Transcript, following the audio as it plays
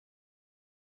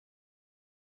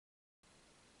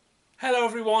Hello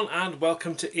everyone and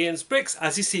welcome to Ian's Bricks.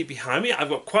 As you see behind me, I've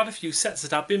got quite a few sets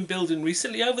that I've been building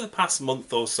recently over the past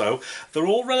month or so. They're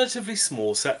all relatively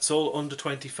small sets, all under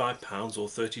 £25 or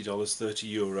 $30,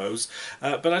 €30.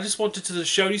 But I just wanted to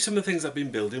show you some of the things I've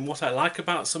been building, what I like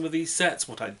about some of these sets,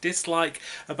 what I dislike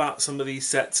about some of these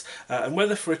sets, and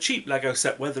whether for a cheap Lego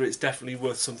set, whether it's definitely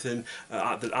worth something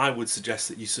that I would suggest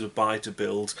that you sort of buy to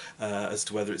build, as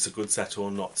to whether it's a good set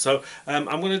or not. So I'm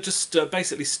going to just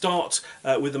basically start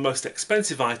with the most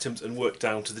expensive items and work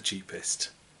down to the cheapest.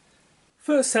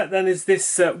 First set then is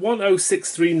this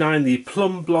 10639, the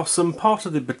Plum Blossom, part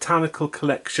of the Botanical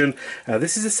Collection.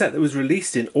 This is a set that was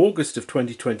released in August of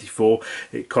 2024.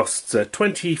 It costs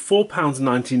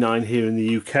 £24.99 here in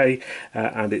the UK,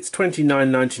 and it's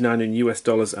 $29.99 in US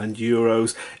dollars and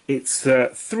euros. It's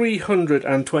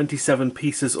 327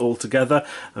 pieces altogether.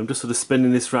 I'm just sort of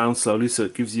spinning this round slowly so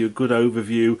it gives you a good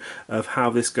overview of how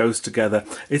this goes together.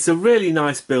 It's a really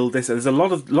nice build. There's a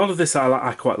lot of this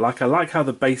I quite like. I like how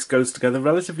the base goes together. They're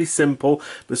relatively simple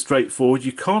but straightforward.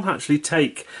 You can't actually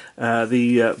take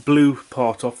the blue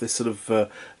part off, this sort of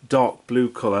dark blue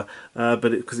colour, but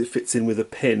because it fits in with a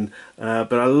pin.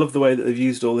 But I love the way that they've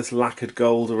used all this lacquered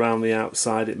gold around the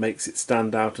outside. It makes it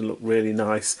stand out and look really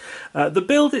nice. The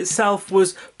build itself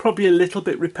was probably a little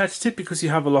bit repetitive because you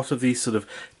have a lot of these sort of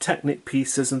Technic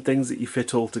pieces and things that you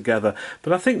fit all together.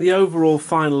 But I think the overall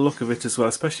final look of it as well,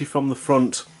 especially from the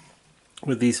front,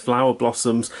 with these flower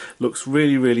blossoms, looks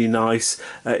really nice.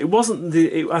 It wasn't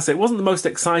the most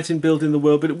exciting build in the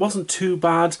world, but it wasn't too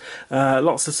bad.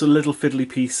 Lots of sort of little fiddly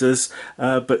pieces,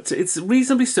 but it's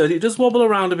reasonably sturdy. It does wobble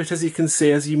around a bit, as you can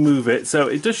see, as you move it, so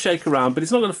it does shake around, but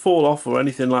it's not going to fall off or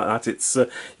anything like that. It's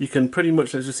you can pretty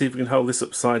much, let's just see if we can hold this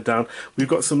upside down. We've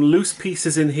got some loose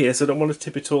pieces in here, so I don't want to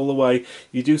tip it all the way.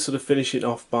 You do sort of finish it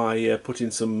off by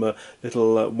putting some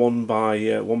little one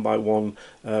by one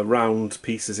round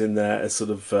pieces in there, sort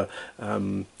of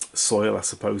soil, I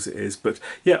suppose it is. But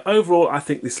yeah, overall I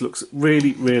think this looks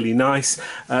really nice.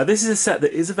 This is a set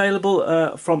that is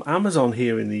available from Amazon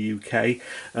here in the UK,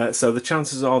 so the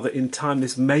chances are that in time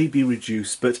this may be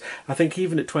reduced, but I think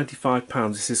even at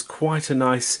 £25 this is quite a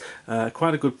nice,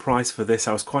 quite a good price for this.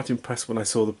 I was quite impressed when I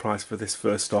saw the price for this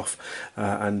first off,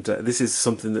 and this is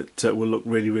something that will look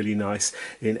really nice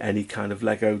in any kind of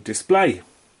Lego display.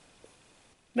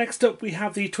 Next up we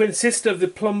have the twin sister of the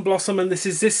Plum Blossom, and this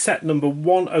is this set number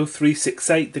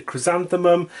 10368, the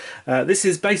Chrysanthemum. This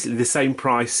is basically the same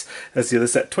price as the other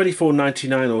set,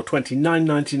 $24.99 or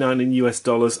 $29.99 in US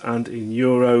dollars and in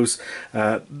euros.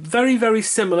 Very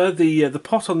similar. The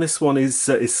pot on this one is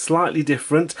slightly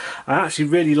different. I actually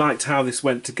really liked how this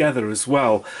went together as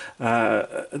well.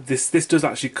 This does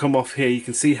actually come off here. You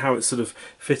can see how it's sort of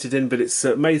fitted in, but it's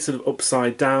made sort of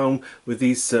upside down with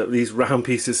these round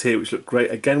pieces here, which look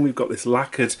great. Again, we've got this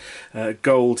lacquered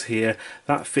gold here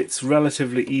that fits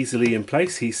relatively easily in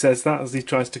place. He says that as he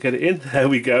tries to get it in. There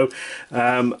we go.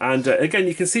 And again,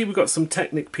 you can see we've got some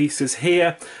Technic pieces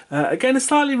here. Again, a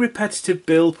slightly repetitive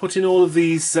build. Putting all of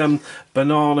these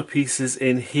banana pieces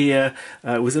in here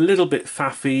was a little bit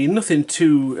faffy. Nothing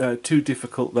too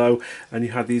difficult though. And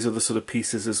you had these other sort of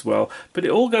pieces as well. But it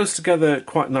all goes together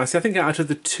quite nicely. I think out of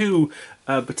the two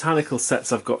botanical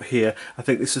sets I've got here, I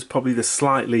think this is probably the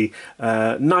slightly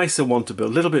nicer one to build,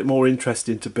 a little bit more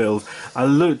interesting to build. I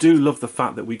do love the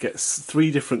fact that we get three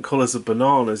different colours of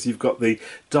bananas. You've got the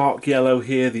dark yellow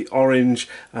here, the orange,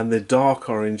 and the dark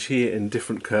orange here in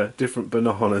different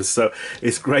bananas. So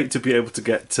it's great to be able to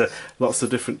get lots of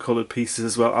different coloured pieces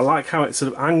as well. I like how it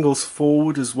sort of angles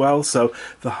forward as well, so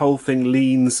the whole thing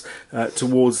leans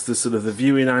towards the sort of the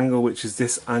viewing angle, which is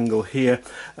this angle here.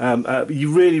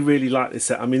 You really like this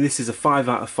set. I mean, this is a 5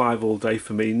 out of 5 all day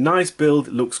for me. Nice build,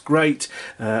 it looks great.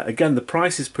 Again, the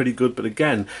price is pretty good, but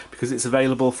again, because it's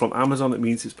available from Amazon, it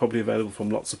means it's probably available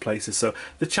from lots of places, so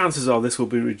the chances are this will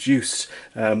be reduced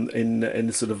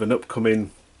in sort of an upcoming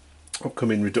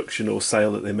reduction or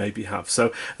sale that they maybe have.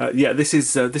 So yeah, this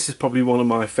is probably one of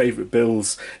my favourite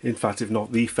builds, in fact if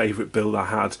not the favourite build I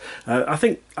had. I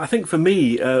think for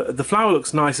me the flower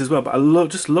looks nice as well, but I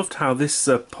just loved how this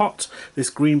this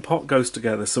green pot goes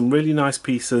together. Some really nice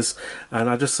pieces, and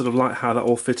I just sort of like how that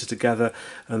all fitted together,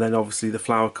 and then obviously the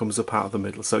flower comes up out of the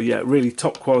middle. So yeah, really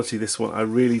top quality this one. I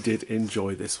really did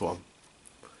enjoy this one.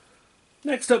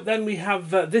 Next up then we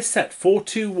have this set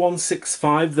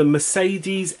 42165, the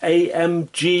Mercedes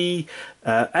AMG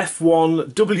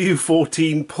F1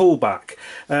 W14 pullback.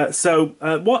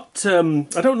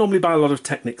 I don't normally buy a lot of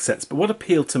Technic sets, but what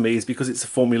appealed to me is because it's a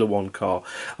Formula One car.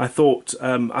 I thought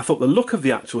the look of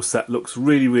the actual set looks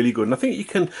really, really good, and I think you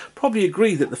can probably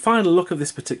agree that the final look of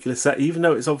this particular set, even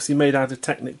though it's obviously made out of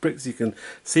Technic bricks, you can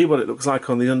see what it looks like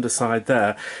on the underside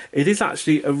there. It is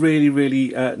actually a really, really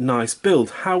nice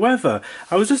build. However,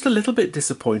 I was just a little bit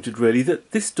disappointed, really,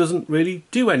 that this doesn't really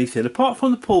do anything apart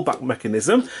from the pullback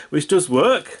mechanism, which does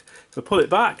work. If I pull it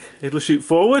back, it'll shoot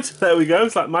forward. There we go,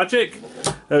 it's like magic.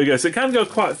 There we go, so it can go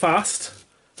quite fast.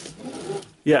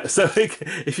 Yeah, so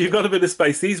if you've got a bit of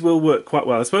space, these will work quite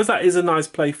well. I suppose that is a nice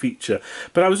play feature.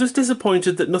 But I was just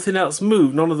disappointed that nothing else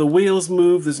moved. None of the wheels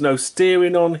move. There's no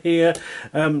steering on here.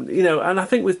 You know, and I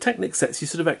think with Technic sets, you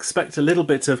sort of expect a little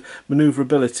bit of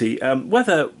manoeuvrability.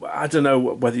 I don't know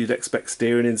whether you'd expect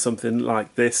steering in something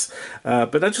like this.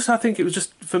 But I think it was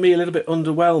just, for me, a little bit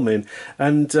underwhelming.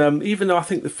 And even though I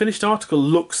think the finished article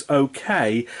looks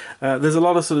okay, there's a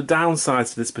lot of sort of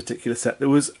downsides to this particular set. There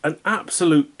was an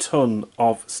absolute ton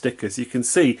of stickers. You can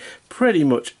see pretty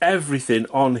much everything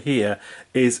on here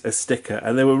is a sticker,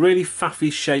 and they were really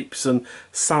faffy shapes and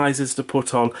sizes to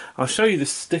put on. I'll show you the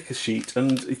sticker sheet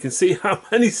and you can see how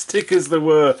many stickers there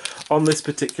were on this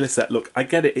particular set. Look, I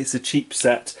get it, it's a cheap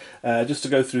set. Just to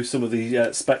go through some of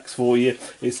the specs for you,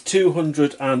 it's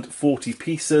 240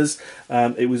 pieces.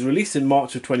 It was released in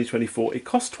March of 2024. It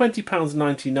cost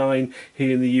 £20.99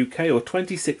 here in the UK, or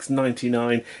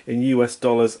 $26.99 in US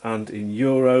dollars and in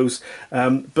euros.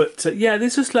 Yeah,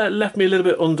 this just left me a little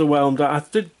bit underwhelmed.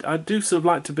 I do sort of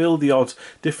like to build the odd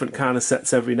different kind of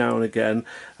sets every now and again.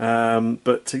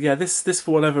 Yeah, this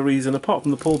for whatever reason, apart from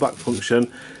the pullback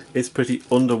function, is pretty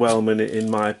underwhelming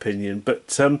in my opinion.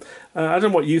 But I don't know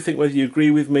what you think, whether you agree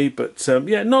with me, but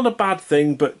yeah, not a bad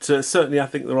thing, but certainly I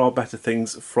think there are better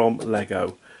things from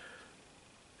Lego.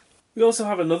 We also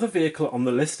have another vehicle on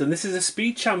the list, and this is a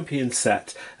Speed Champion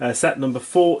set, set number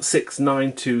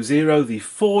 46920, the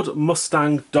Ford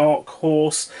Mustang Dark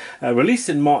Horse, released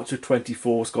in March of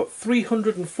 24. It's got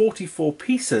 344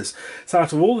 pieces. So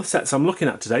out of all the sets I'm looking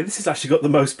at today, this has actually got the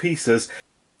most pieces.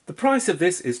 The price of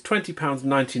this is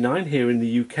 £20.99 here in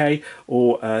the UK,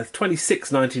 or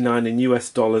 $26.99 in US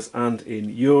dollars and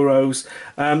in euros.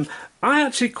 I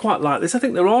actually quite like this. I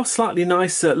think there are slightly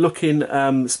nicer looking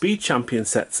Speed Champion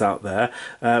sets out there.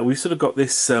 We've sort of got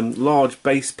this large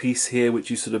base piece here,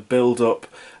 which you sort of build up,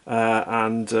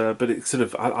 but it's sort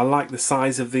of, I like the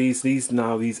size of these. These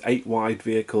 8 wide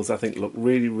vehicles I think look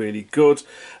really, really good.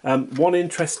 One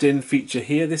interesting feature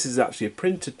here, this is actually a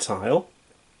printed tile.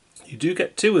 You do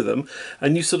get 2 of them,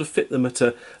 and you sort of fit them at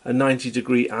a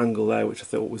 90-degree angle there, which I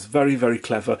thought was very, very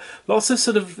clever. Lots of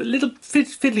sort of little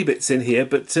fiddly bits in here,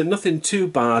 but nothing too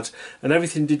bad, and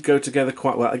everything did go together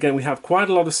quite well. Again, we have quite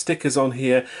a lot of stickers on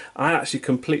here. I actually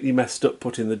completely messed up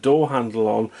putting the door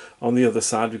handle on the other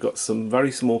side. We've got some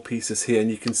very small pieces here, and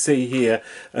you can see here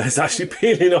it's actually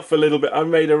peeling off a little bit. I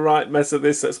made a right mess of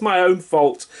this. So it's my own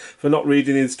fault for not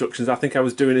reading the instructions. I think I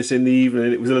was doing it in the evening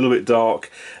and it was a little bit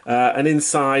dark. And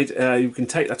inside, you can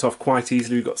take that off quite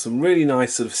easily. We've got some really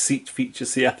nice sort of seat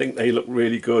features here. I think they look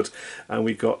really good. And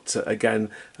we've got, again,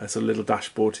 a sort of little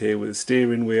dashboard here with a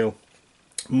steering wheel.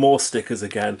 More stickers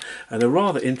again, and a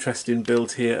rather interesting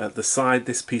build here at the side.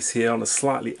 This piece here on a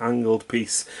slightly angled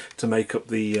piece to make up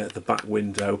the back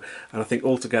window. And I think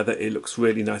altogether it looks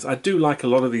really nice. I do like a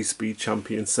lot of these Speed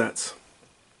Champion sets.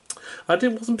 I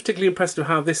wasn't particularly impressed with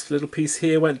how this little piece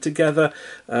here went together,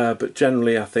 but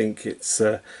generally I think it's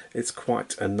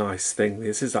quite a nice thing.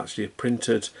 This is actually a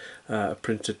printed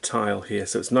tile here,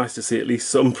 so it's nice to see at least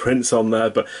some prints on there.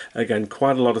 But again,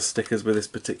 quite a lot of stickers with this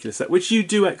particular set, which you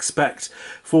do expect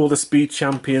for the Speed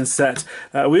Champion set.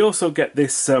 We also get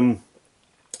this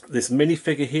this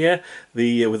minifigure here,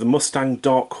 with the Mustang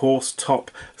Dark Horse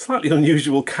top. Slightly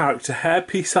unusual character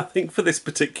hairpiece, I think, for this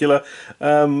particular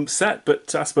set,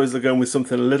 but I suppose they're going with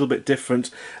something a little bit different.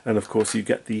 And of course you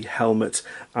get the helmet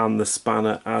and the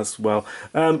spanner as well.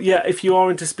 Yeah, if you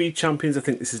are into Speed Champions, I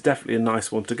think this is definitely a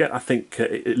nice one to get. I think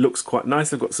it looks quite nice.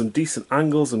 They've got some decent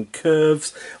angles and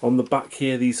curves on the back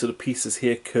here. These sort of pieces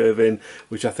here curve in,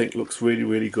 which I think looks really,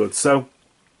 really good. So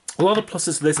a lot of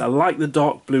pluses to this. I like the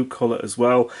dark blue colour as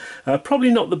well.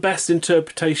 Probably not the best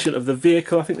interpretation of the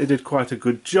vehicle. I think they did quite a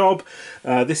good job.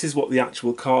 This is what the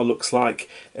actual car looks like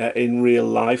in real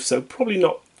life, so probably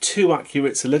not too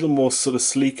accurate. It's a little more sort of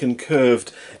sleek and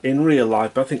curved in real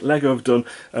life, but I think Lego have done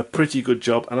a pretty good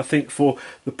job. And I think for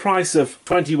the price of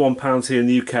 £21 here in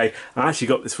the UK, I actually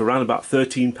got this for around about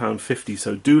 £13.50,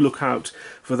 so do look out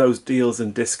for those deals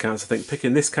and discounts. I think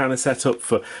picking this kind of setup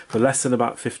for less than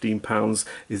about £15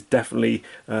 is definitely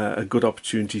a good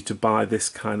opportunity to buy this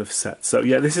kind of set. So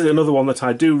yeah, this is another one that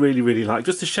I do really like.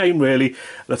 Just a shame really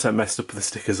that I messed up the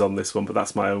stickers on this one, but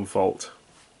that's my own fault.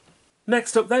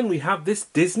 Next up then we have this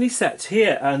Disney set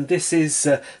here, and this is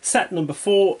set number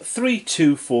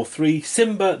 43243,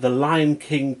 Simba the Lion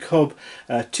King Cub,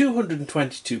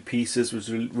 222 pieces,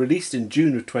 was released in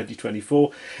June of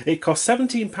 2024. It cost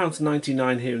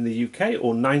 £17.99 here in the UK,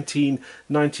 or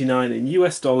 $19.99 in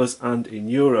US dollars and in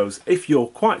euros. If you're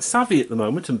quite savvy at the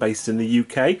moment and based in the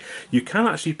UK, you can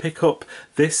actually pick up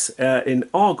this in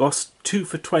Argos 2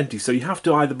 for 20, so you have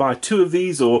to either buy 2 of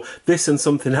these or this and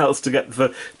something else to get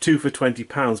the 2 for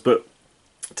 £20, but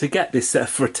to get this set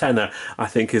for a tenner I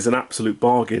think is an absolute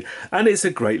bargain, and it's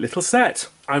a great little set.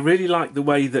 I really like the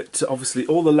way that obviously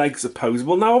all the legs are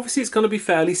posable. Now obviously it's going to be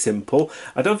fairly simple.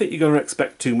 I don't think you're going to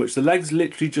expect too much. The legs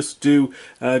literally just do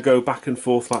go back and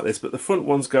forth like this, but the front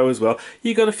ones go as well.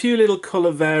 You've got a few little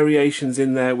colour variations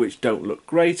in there which don't look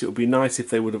great. It would be nice if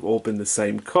they would have all been the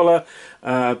same colour,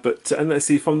 and let's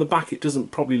see, from the back it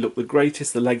doesn't probably look the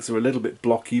greatest. The legs are a little bit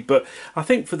blocky, but I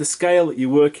think for the scale that you're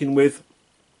working with,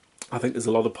 I think there's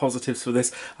a lot of positives for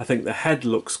this. I think the head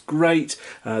looks great.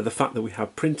 The fact that we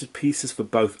have printed pieces for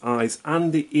both eyes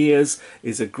and the ears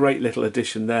is a great little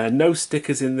addition there. No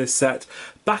stickers in this set.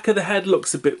 Back of the head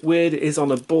looks a bit weird. It is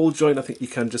on a ball joint. I think you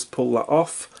can just pull that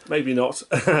off. Maybe not.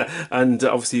 And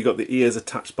obviously you've got the ears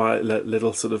attached by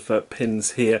little sort of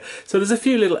pins here. So there's a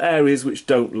few little areas which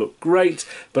don't look great,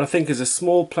 but I think as a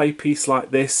small play piece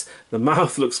like this, the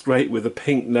mouth looks great with a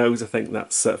pink nose. I think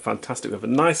that's fantastic. We have a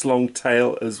nice long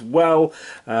tail as well,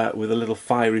 with a little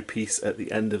fiery piece at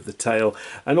the end of the tail.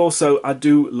 And also I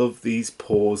do love these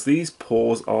paws. These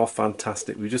paws are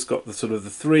fantastic. We've just got the sort of the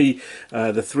three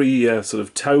sort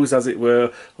of toes, as it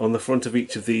were, on the front of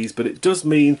each of these, but it does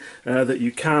mean that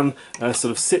you can sort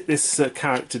of sit this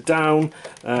character down.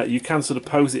 You can sort of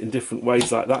pose it in different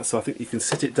ways like that, so I think you can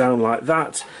sit it down like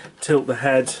that, tilt the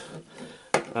head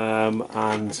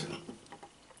and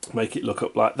make it look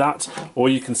up like that, or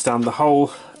you can stand the whole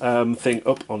thing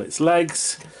up on its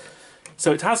legs.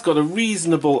 So it has got a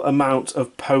reasonable amount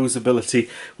of posability,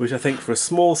 which I think for a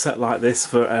small set like this,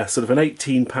 for a sort of an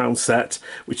 £18 set,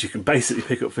 which you can basically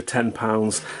pick up for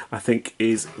 £10, I think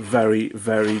is very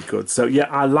good. So yeah,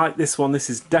 I like this one.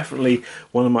 This is definitely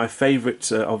one of my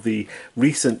favourite of the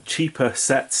recent cheaper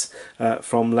sets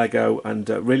from Lego, and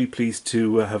really pleased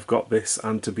to have got this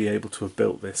and to be able to have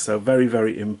built this. So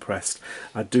very impressed.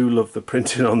 I do love the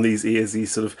printing on these ears,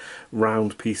 these sort of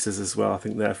round pieces as well. I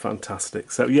think they're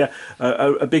fantastic. So yeah,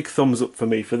 a big thumbs up for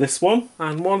me for this one.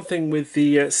 And one thing with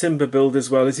the Simba build as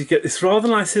well is you get this rather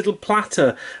nice little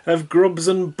platter of grubs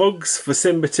and bugs for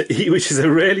Simba to eat, which is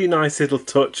a really nice little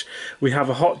touch. We have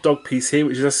a hot dog piece here,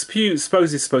 which is, I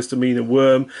suppose is supposed to mean a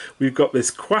worm. We've got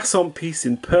this croissant piece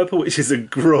in purple, which is a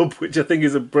grub, which I think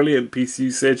is a brilliant piece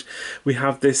usage. We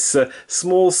have this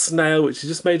small snail, which is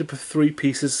just made up of 3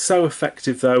 pieces, so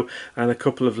effective though, and a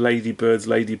couple of ladybirds,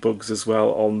 ladybugs as well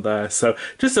on there. So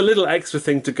just a little extra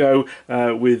thing to go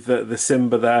with the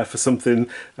Simba there for something,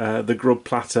 the grub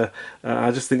platter.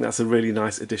 I just think that's a really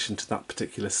nice addition to that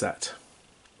particular set.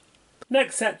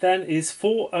 Next set then is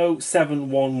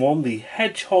 40711, the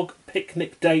Hedgehog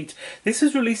Picnic Date. This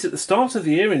was released at the start of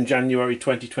the year in January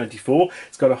 2024.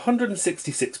 It's got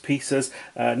 166 pieces.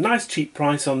 Nice cheap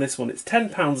price on this one. It's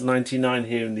 £10.99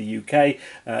 here in the UK.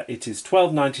 It is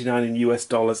 $12.99 in US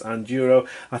dollars and euro.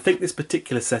 I think this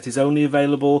particular set is only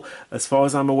available, as far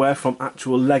as I'm aware, from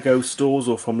actual Lego stores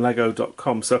or from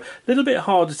lego.com, so a little bit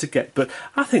harder to get, but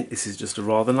I think this is just a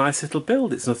rather nice little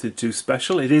build. It's nothing too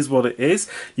special. It is what it is.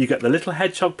 You get the little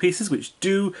hedgehog pieces which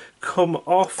do come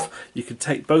off. You can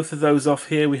take both of those off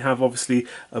here. We have obviously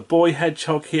a boy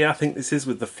hedgehog here, I think this is,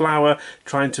 with the flower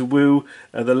trying to woo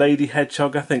the lady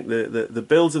hedgehog. I think the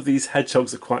builds of these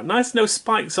hedgehogs are quite nice. No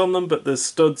spikes on them, but the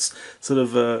studs sort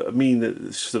of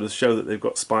sort of show that they've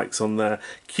got spikes on there.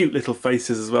 Cute little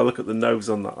faces as well. Look at the nose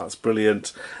on that, that's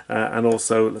brilliant. And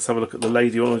also let's have a look at the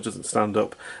lady one, which doesn't stand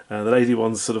up. The lady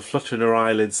one's sort of fluttering her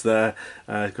eyelids there.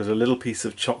 Got a little piece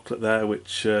of chocolate there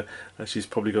which she's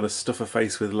probably going to stuff her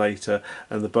face with later,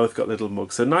 and they've both got little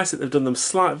mugs. So nice that they've done them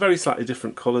very slightly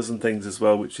different colours and things as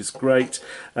well, which is great.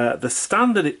 The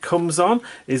stand that it comes on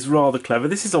is rather clever.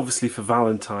 This is obviously for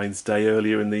Valentine's Day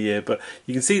earlier in the year, but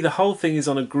you can see the whole thing is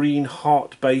on a green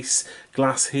heart base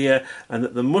glass here, and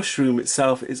that the mushroom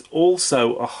itself is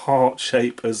also a heart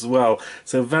shape as well.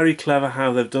 So very clever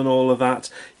how they've done all of that.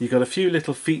 You've got a few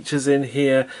little features in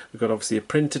here. We've got obviously a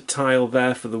printed tile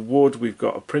there for the wood. We've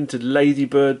got a printed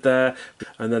ladybird there,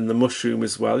 and then the mushroom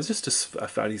as well. It's just a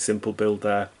fairly simple build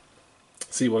there.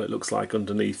 See what it looks like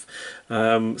underneath.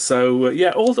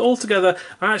 Yeah, all together,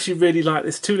 I actually really like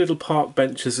this. Two little park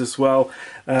benches as well.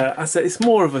 I said it's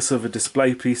more of a sort of a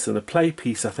display piece than a play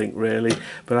piece, I think, really.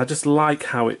 But I just like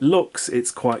how it looks.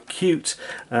 It's quite cute,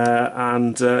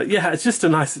 yeah, it's just a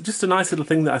nice little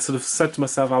thing that I sort of said to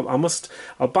myself,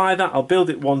 I'll buy that. I'll build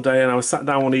it one day. And I was sat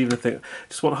down one evening and think,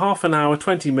 just want half an hour,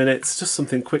 20 minutes, just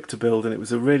something quick to build, and it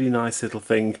was a really nice little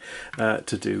thing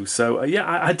to do. So yeah,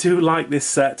 I do like this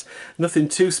set. Nothing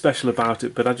too special about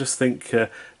it, but I just think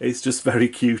it's just very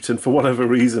cute, and for whatever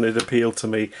reason it appealed to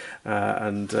me,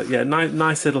 yeah,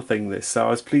 nice little thing this. So I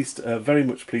was pleased, very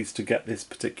much pleased to get this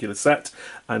particular set,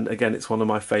 and again it's one of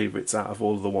my favourites out of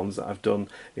all of the ones that I've done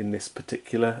in this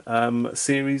particular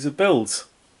series of builds.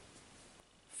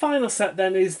 Final set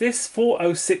then is this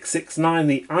 40669,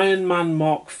 the Iron Man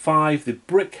Mark V, the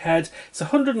Brickhead. It's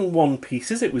 101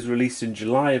 pieces. It was released in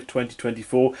July of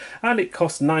 2024, and it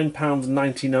cost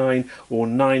 £9.99 or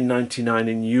 €9.99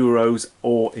 in euros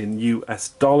or in US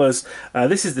dollars.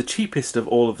 This is the cheapest of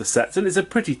all of the sets, and it's a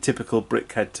pretty typical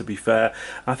Brickhead, to be fair.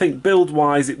 I think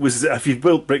build-wise, it was, if you've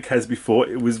built Brickheads before,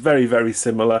 it was very, very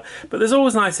similar. But there's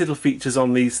always nice little features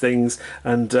on these things,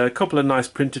 and a couple of nice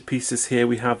printed pieces here.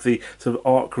 We have the sort of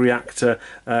arc reactor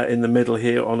in the middle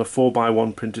here on a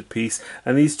 4x1 printed piece,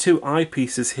 and these two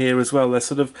eyepieces here as well. They're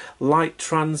sort of light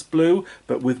trans blue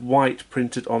but with white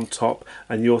printed on top,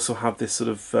 and you also have this sort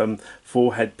of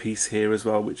forehead piece here as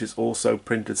well, which is also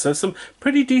printed. So some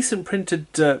pretty decent printed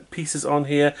pieces on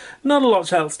here. Not a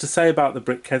lot else to say about the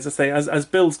Brickheads. I say as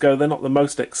builds go, they're not the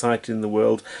most exciting in the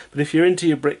world, but if you're into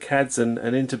your Brickheads and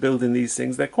into building these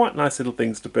things, they're quite nice little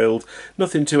things to build.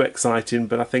 Nothing too exciting,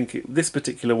 but I think this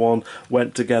particular one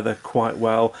went together quite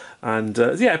well, and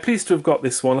yeah, pleased to have got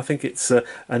this one. I think it's a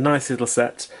nice little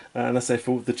set, and I say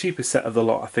for the cheapest set of the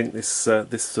lot, I think this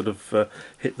this sort of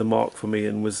hit the mark for me,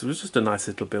 and was just a nice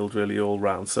little build really all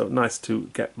round. So nice to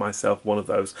get myself one of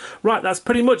those. Right, that's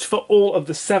pretty much for all of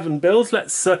the 7 builds.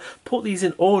 Let's put these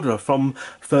in order from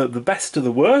the best to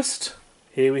the worst.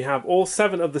 Here we have all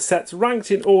 7 of the sets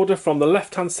ranked in order from the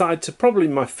left hand side to probably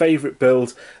my favourite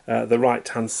build, the right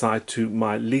hand side to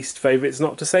my least favourite. It's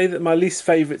not to say that my least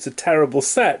favourites are terrible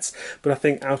sets, but I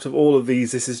think out of all of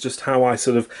these, this is just how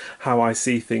I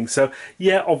see things. So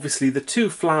yeah, obviously the 2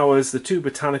 flowers, the 2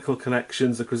 botanical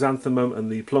connections, the chrysanthemum and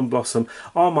the plum blossom,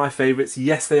 are my favourites.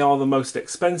 Yes, they are the most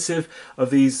expensive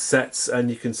of these sets, and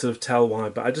you can sort of tell why,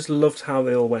 but I just loved how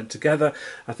they all went together.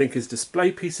 I think as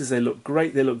display pieces they look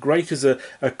great. They look great as a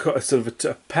sort of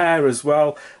a pair as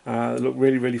well. They look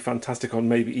really, really fantastic on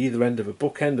maybe either end of a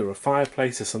bookend or a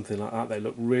fireplace or something like that. They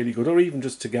look really good, or even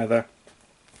just together.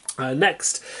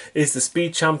 Next is the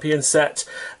Speed Champion set.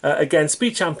 Again,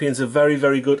 Speed Champions are very,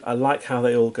 very good. I like how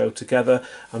they all go together.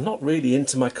 I'm not really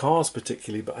into my cars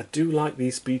particularly, but I do like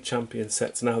these Speed Champion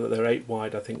sets now that they're 8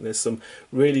 wide. I think there's some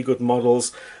really good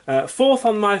models. 4th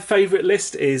on my favourite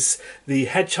list is the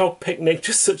Hedgehog Picnic.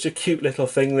 Just such a cute little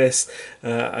thing, this.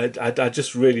 I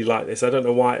just really like this. I don't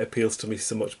know why it appeals to me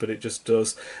so much, but it just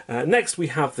does. Next we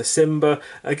have the Simba.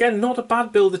 Again, not a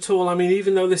bad build at all. I mean,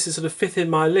 even though this is sort of 5th in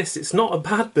my list, it's not a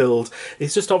bad build.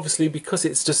 It's just obviously because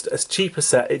it's just a cheaper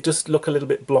set, it just look a little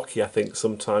bit blocky, I think,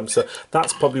 sometimes. So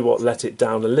that's probably what let it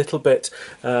down a little bit.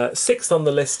 6th on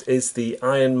the list is the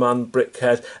Iron Man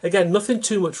Brickhead. Again, nothing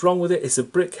too much wrong with it. It's a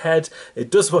brickhead.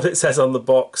 It does what it says on the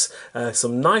box.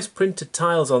 Some nice printed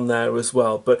tiles on there as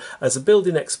well. But as a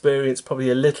building experience, probably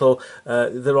a little,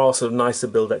 there are sort of nicer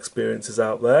build experiences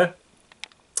out there.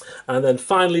 And then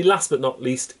finally, last but not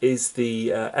least, is the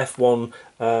F1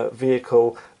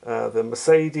 vehicle, the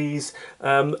Mercedes.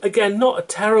 Again, not a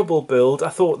terrible build. I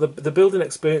thought the building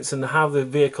experience and how the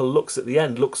vehicle looks at the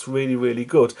end looks really, really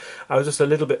good. I was just a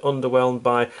little bit underwhelmed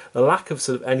by the lack of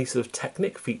sort of any sort of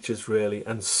Technic features really,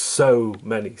 and so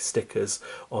many stickers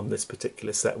on this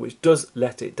particular set, which does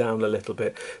let it down a little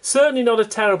bit. Certainly not a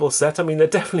terrible set. I mean, there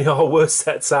definitely are worse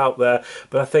sets out there,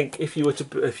 but I think if you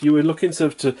were looking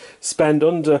sort of to spend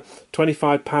under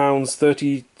 £25,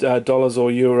 $30 or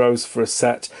euros for a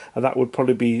set, that would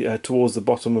probably be towards the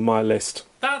bottom of my list.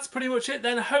 that's pretty much it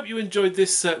then. I hope you enjoyed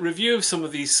this review of some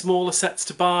of these smaller sets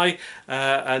to buy,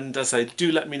 and as I say,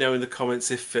 do let me know in the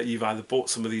comments if you've either bought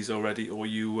some of these already or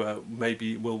you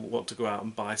maybe will want to go out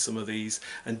and buy some of these.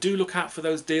 And do look out for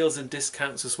those deals and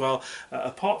discounts as well.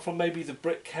 Apart from maybe the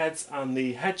Brickheads and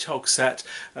the Hedgehog set,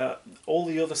 all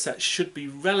the other sets should be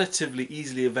relatively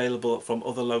easily available from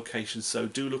other locations, so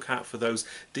do look out for those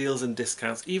deals and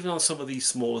discounts. Even on some of these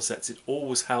smaller sets, it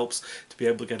always helps to be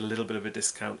able to get a little bit of a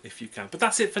discount if you can. But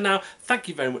that's it for now. Thank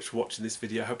you very much for watching this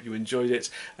video. I hope you enjoyed it.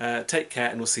 Take care,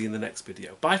 and we'll see you in the next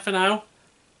video. Bye for now.